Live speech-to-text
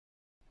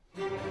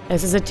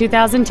This is a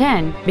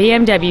 2010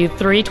 BMW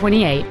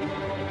 328.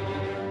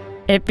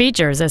 It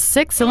features a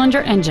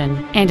 6-cylinder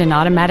engine and an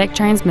automatic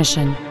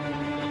transmission.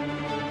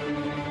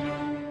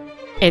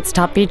 Its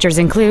top features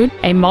include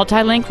a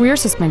multi-link rear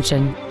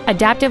suspension,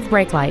 adaptive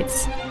brake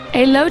lights,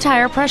 a low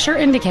tire pressure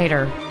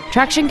indicator,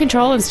 traction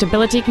control and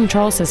stability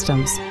control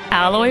systems,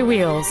 alloy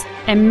wheels,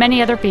 and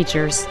many other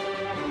features.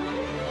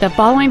 The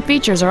following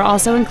features are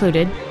also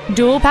included: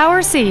 dual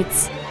power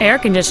seats, air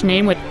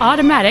conditioning with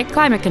automatic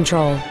climate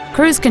control,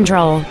 cruise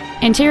control,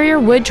 interior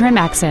wood trim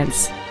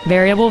accents,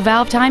 variable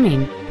valve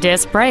timing,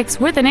 disc brakes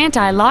with an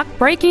anti-lock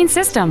braking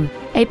system,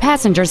 a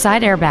passenger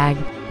side airbag,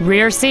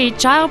 rear seat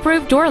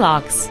child-proof door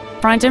locks,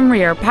 front and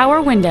rear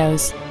power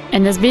windows,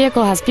 and this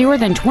vehicle has fewer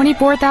than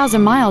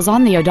 24,000 miles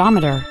on the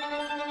odometer.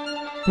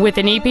 With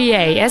an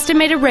EPA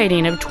estimated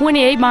rating of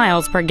 28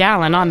 miles per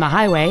gallon on the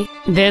highway,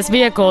 this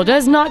vehicle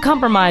does not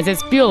compromise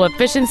its fuel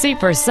efficiency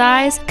for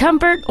size,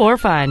 comfort, or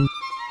fun.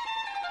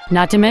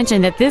 Not to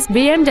mention that this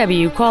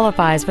BMW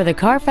qualifies for the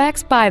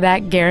Carfax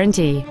buyback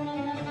guarantee.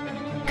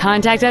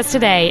 Contact us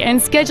today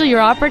and schedule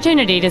your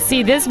opportunity to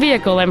see this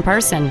vehicle in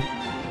person.